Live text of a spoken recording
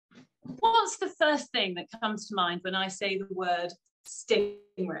what's the first thing that comes to mind when I say the word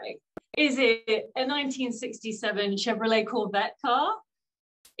stingray? Is it a 1967 Chevrolet Corvette car?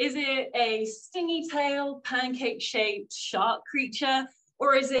 Is it a stingy tail, pancake-shaped shark creature?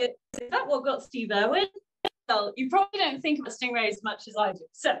 Or is that what got Steve Irwin? Well, you probably don't think about stingrays as much as I do.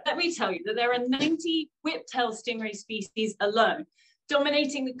 So let me tell you that there are 90 whiptail stingray species alone,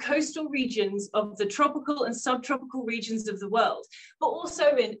 dominating the coastal regions of the tropical and subtropical regions of the world, but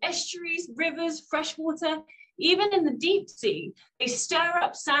also in estuaries, rivers, freshwater, even in the deep sea. They stir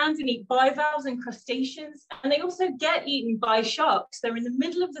up sand and eat bivalves and crustaceans, and they also get eaten by sharks. They're in the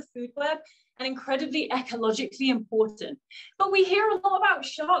middle of the food web and incredibly ecologically important. But we hear a lot about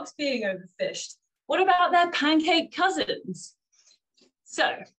sharks being overfished. What about their pancake cousins?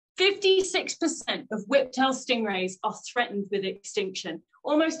 So 56% of whiptail stingrays are threatened with extinction,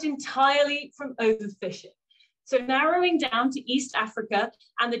 almost entirely from overfishing. So narrowing down to East Africa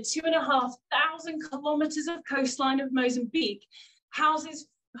and the 2,500 kilometers of coastline of Mozambique houses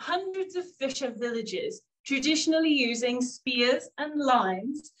hundreds of fisher villages, traditionally using spears and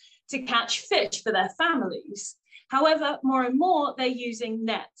lines to catch fish for their families. However, more and more, they're using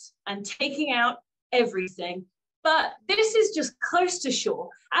nets and taking out everything. But this is just close to shore.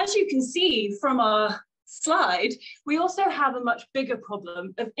 As you can see from our slide, we also have a much bigger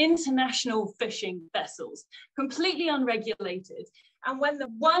problem of international fishing vessels, completely unregulated. And when the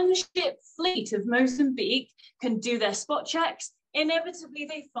one ship fleet of Mozambique can do their spot checks, inevitably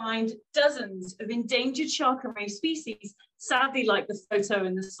they find dozens of endangered shark and ray species, sadly like the photo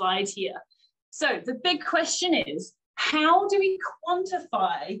in the slide here. So the big question is, how do we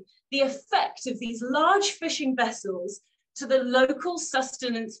quantify the effect of these large fishing vessels to the local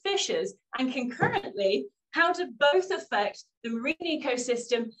sustenance fishers, and concurrently, how do both affect the marine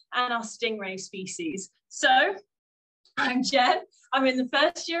ecosystem and our stingray species? So I'm Jen, I'm in the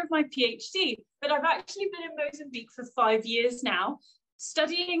first year of my PhD, but I've actually been in Mozambique for 5 years now,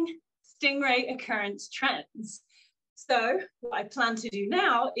 studying stingray occurrence trends. So what I plan to do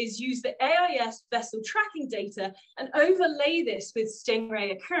now is use the AIS vessel tracking data and overlay this with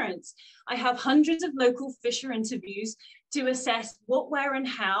stingray occurrence. I have hundreds of local fisher interviews to assess what, where, and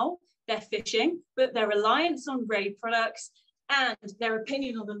how they're fishing, but their reliance on ray products and their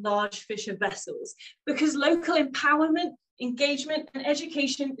opinion on the large fisher vessels. Because local empowerment, engagement, and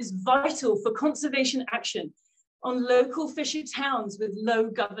education is vital for conservation action on local fisher towns with low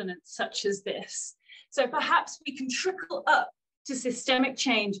governance such as this. So perhaps we can trickle up to systemic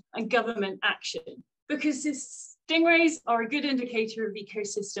change and government action, because stingrays are a good indicator of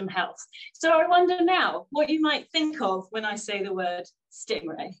ecosystem health. So I wonder now what you might think of when I say the word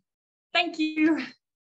stingray. Thank you.